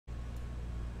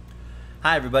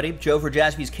Hi everybody, Joe for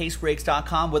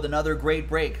JaspysCaseBreaks.com with another great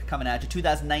break coming at you.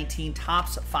 2019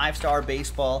 Topps 5-Star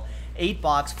Baseball,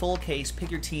 8-box full case, pick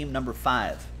your team number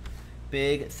 5.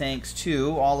 Big thanks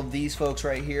to all of these folks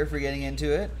right here for getting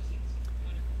into it.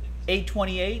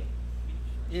 8/28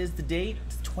 is the date.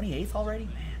 It's the 28th already?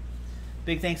 Man.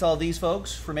 Big thanks to all of these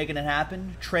folks for making it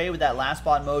happen. Trey with that last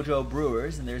spot Mojo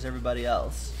Brewers, and there's everybody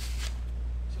else.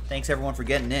 Thanks everyone for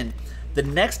getting in. The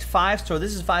next 5-star,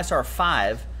 this is 5-star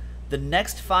 5. The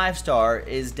next 5-star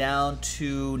is down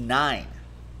to 9.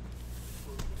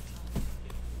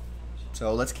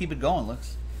 So let's keep it going.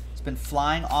 It's been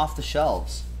flying off the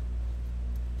shelves.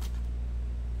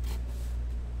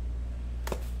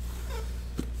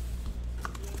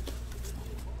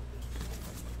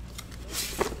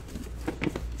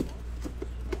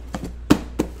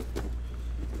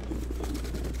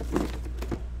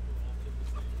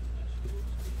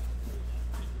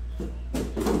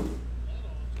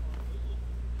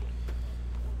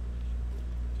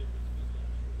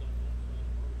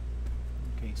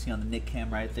 You see on the Nick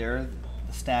cam right there,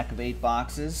 the stack of 8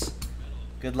 boxes.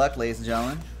 Good luck, ladies and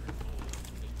gentlemen.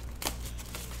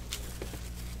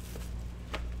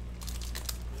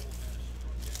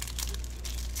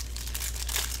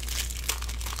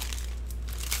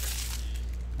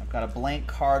 I've got a blank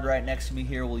card right next to me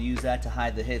here. We'll use that to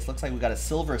hide the hits. Looks like we got a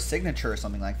silver signature or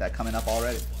something like that coming up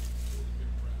already.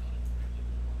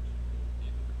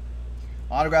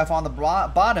 Autograph on the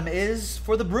bottom is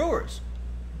for the Brewers.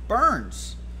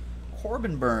 Burns.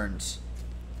 Corbin Burns.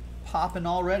 Popping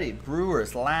already.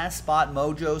 Brewers, last spot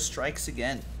Mojo strikes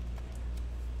again.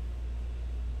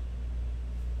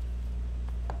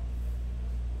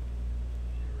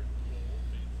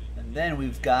 And then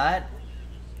we've got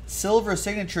silver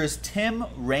signatures Tim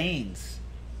Raines.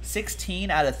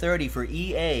 16 out of 30 for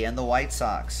EA and the White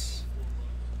Sox.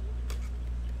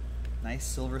 Nice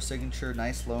silver signature,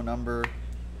 nice low number.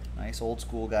 Nice old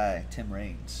school guy, Tim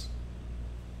Raines.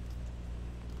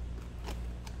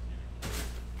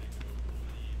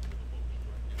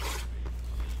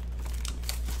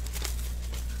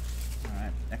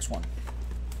 Next one.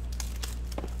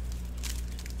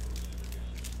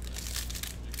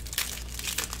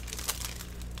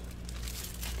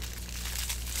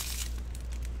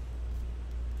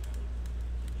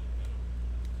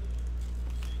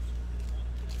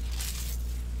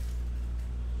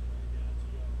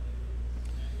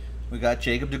 We got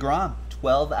Jacob deGrom,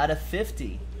 12 out of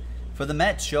 50 for the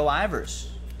Mets. Joe Ivers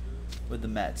with the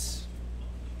Mets.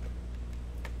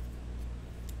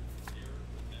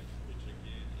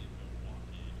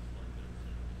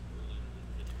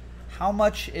 How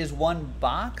much is one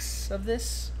box of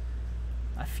this?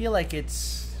 I feel like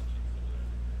it's,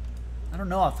 I don't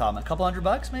know off the top, a couple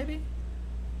 $100 maybe?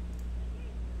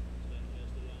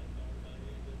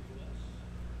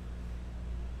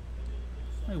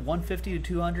 Maybe 150 to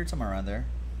 200, somewhere around there.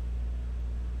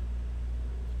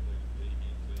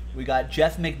 We got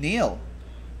Jeff McNeil.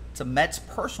 It's a Mets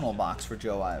personal box for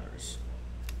Joe Ivers.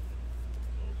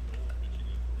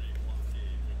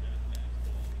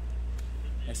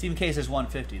 And Stephen K says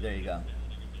 150. There you go.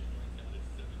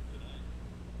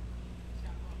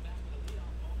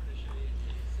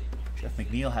 Jeff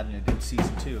McNeil having a good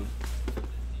season too,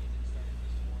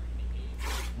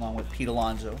 along with Pete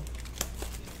Alonso.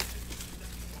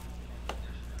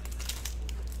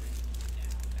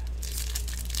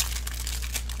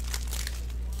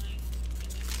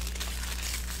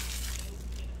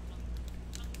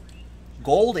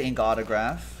 Gold ink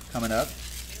autograph coming up.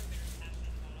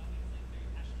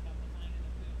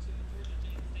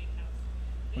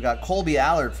 We got Colby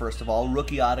Allard, first of all,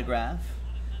 rookie autograph.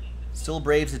 Still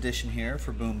Braves edition here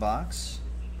for Boombox.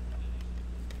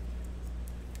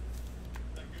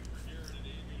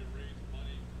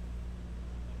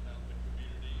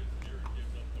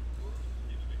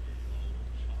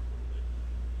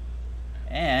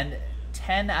 And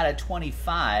 10 out of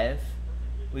 25,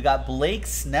 we got Blake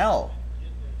Snell,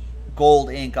 gold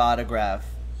ink autograph.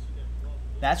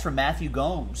 That's for Matthew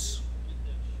Gomes.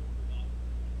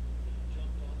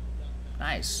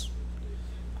 Nice.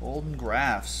 Golden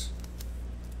graphs.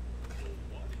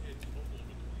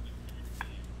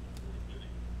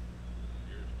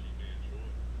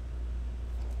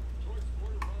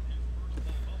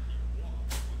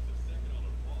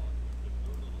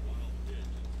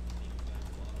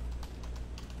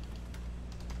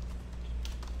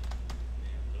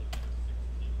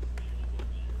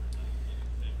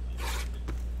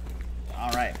 All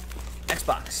right. Next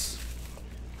box.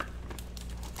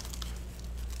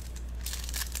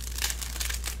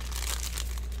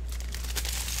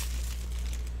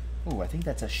 Ooh, I think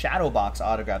that's a shadow box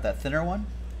autograph, that thinner one.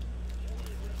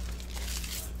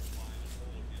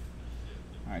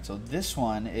 All right, so this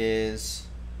one is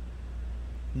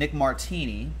Nick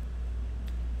Martini,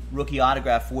 rookie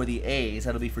autograph for the A's.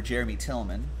 That'll be for Jeremy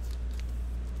Tillman.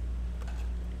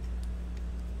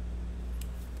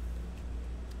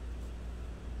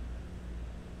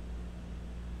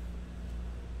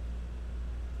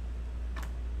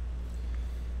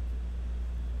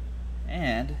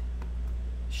 And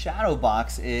shadow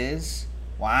box is,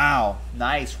 wow,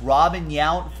 nice. Robin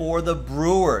Yount for the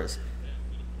Brewers.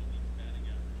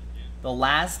 The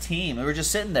last team. They were just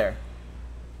sitting there.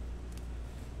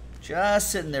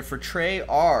 Just sitting there for Trey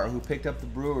R., who picked up the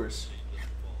Brewers.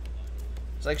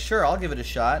 It's like, sure, I'll give it a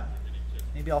shot.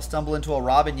 Maybe I'll stumble into a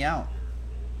Robin Yount.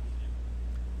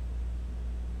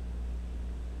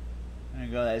 There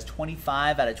you go. That is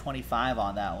 25 out of 25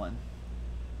 on that one.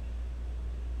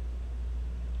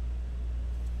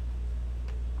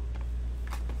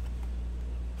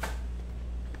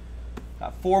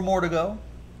 Got 4 more to go.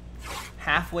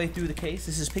 Halfway through the case.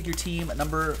 This is pick your team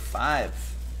number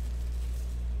 5.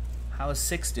 How is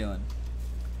 6 doing?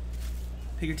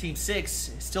 Pick your team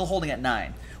 6, still holding at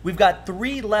 9. We've got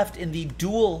 3 left in the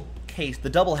dual case, the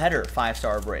double header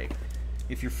 5-star break.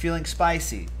 If you're feeling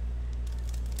spicy,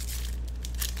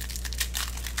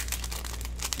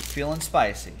 if you're feeling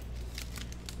spicy,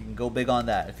 you can go big on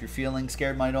that. If you're feeling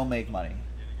scared money don't make money,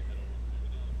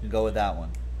 you can go with that one.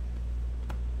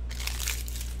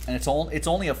 And it's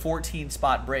only a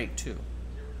 14-spot break too.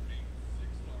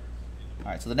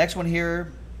 All right, so the next one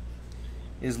here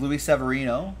is Luis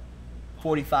Severino,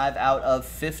 45 out of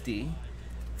 50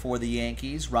 for the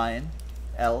Yankees. Ryan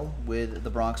L. with the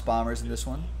Bronx Bombers in this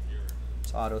one.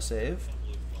 It's autosave.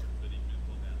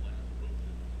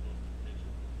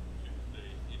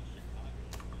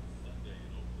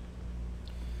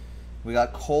 We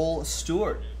got Cole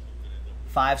Stewart,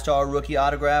 5-star rookie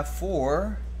autograph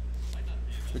for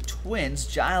the Twins.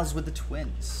 Giles with the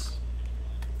Twins.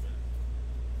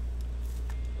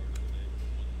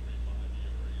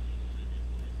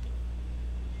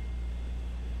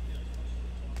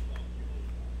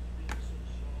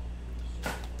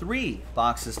 Three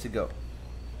boxes to go.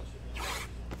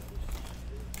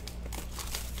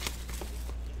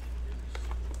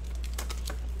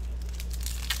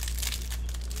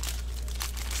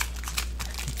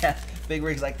 Yeah, Big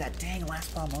Rig's like, that dang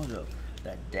last spot mojo.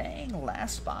 That dang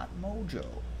last spot mojo.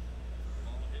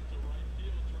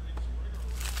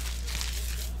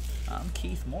 I'm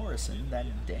Keith Morrison. That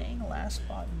dang last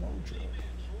spot mojo.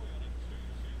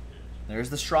 There's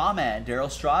the straw man,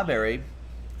 Darryl Strawberry,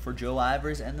 for Joe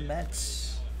Ivers and the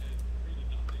Mets.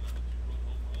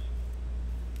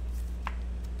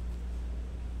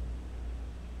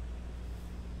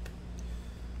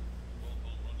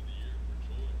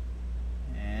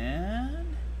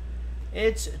 And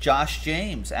it's Josh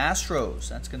James, Astros.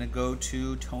 That's going to go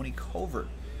to Tony Covert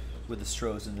with the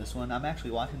Stros in this one. I'm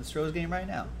actually watching the Stros game right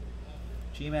now.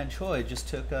 G-Man Choi just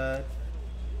took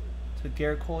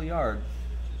Garrett Cole Yard.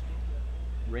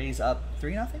 Rays up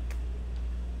 3-0.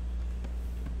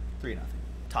 3-0.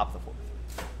 Top of the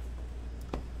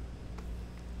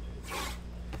 4th.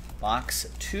 Box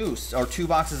 2, or 2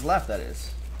 boxes left, that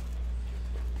is.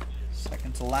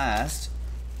 Second to last.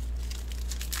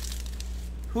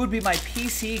 Who would be my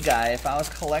PC guy if I was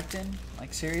collecting?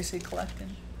 Like, seriously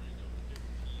collecting?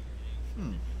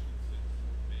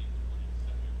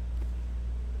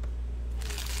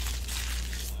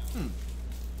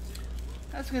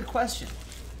 That's a good question.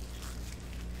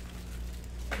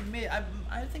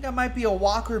 I think I might be a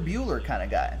Walker Buehler kind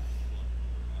of guy.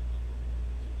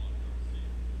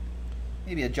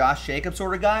 Maybe a Josh Jacobs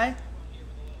sort of guy.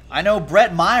 I know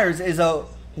Brett Myers is a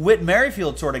Whit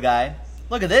Merrifield sort of guy.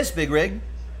 Look at this, Big Rig.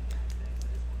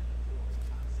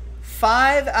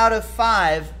 5 out of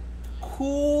 5.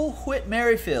 Cool Whit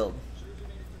Merrifield.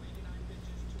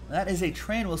 That is a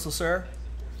train whistle, sir.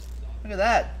 Look at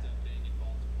that.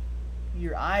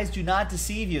 Your eyes do not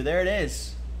deceive you. There it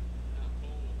is.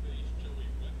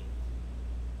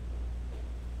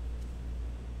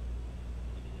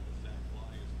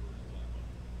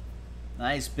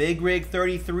 Nice. Big Rig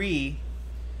 33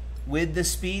 with the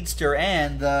Speedster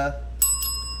and the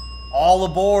all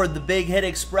aboard the Big Hit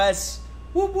Express.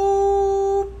 Whoop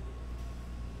whoop.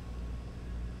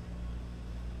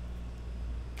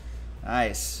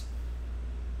 Nice.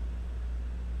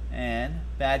 And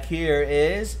back here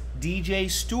is DJ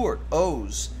Stewart,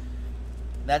 O's.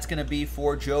 That's going to be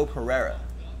for Joe Pereira.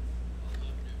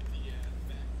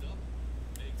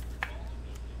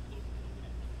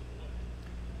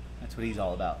 That's what he's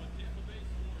all about.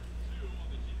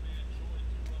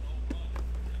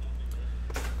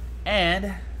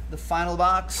 And the final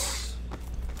box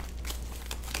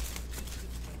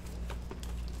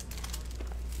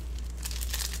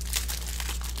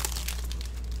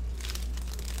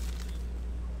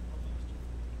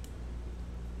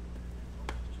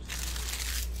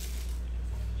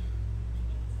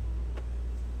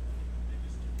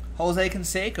Jose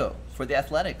Canseco for the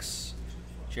Athletics.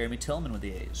 Jeremy Tillman with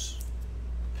the A's.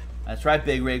 That's right,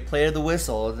 Big Rig. Play to the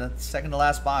whistle. That's second to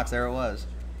last box. There it was.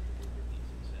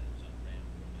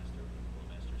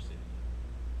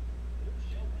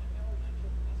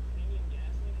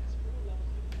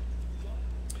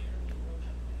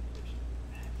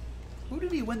 Who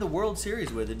did he win the World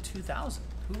Series with in 2000?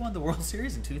 Who won the World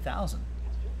Series in 2000?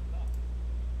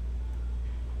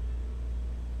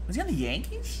 Was he on the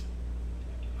Yankees?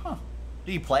 Huh.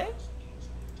 Did he play?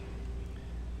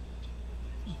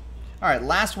 All right,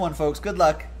 last one, folks. Good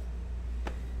luck.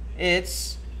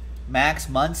 It's Max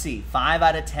Muncy, 5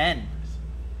 out of 10.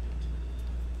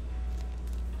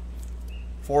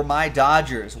 For my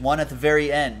Dodgers, 1 at the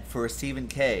very end for Stephen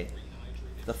K.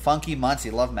 The funky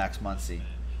Muncy. Love Max Muncy.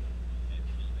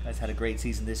 Guys had a great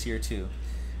season this year, too.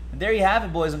 And there you have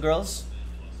it, boys and girls.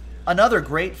 Another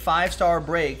great 5-star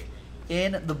break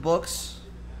in the books.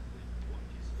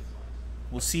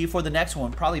 We'll see you for the next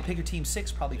one. Probably pick your team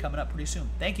 6, probably coming up pretty soon.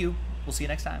 Thank you. We'll see you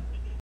next time.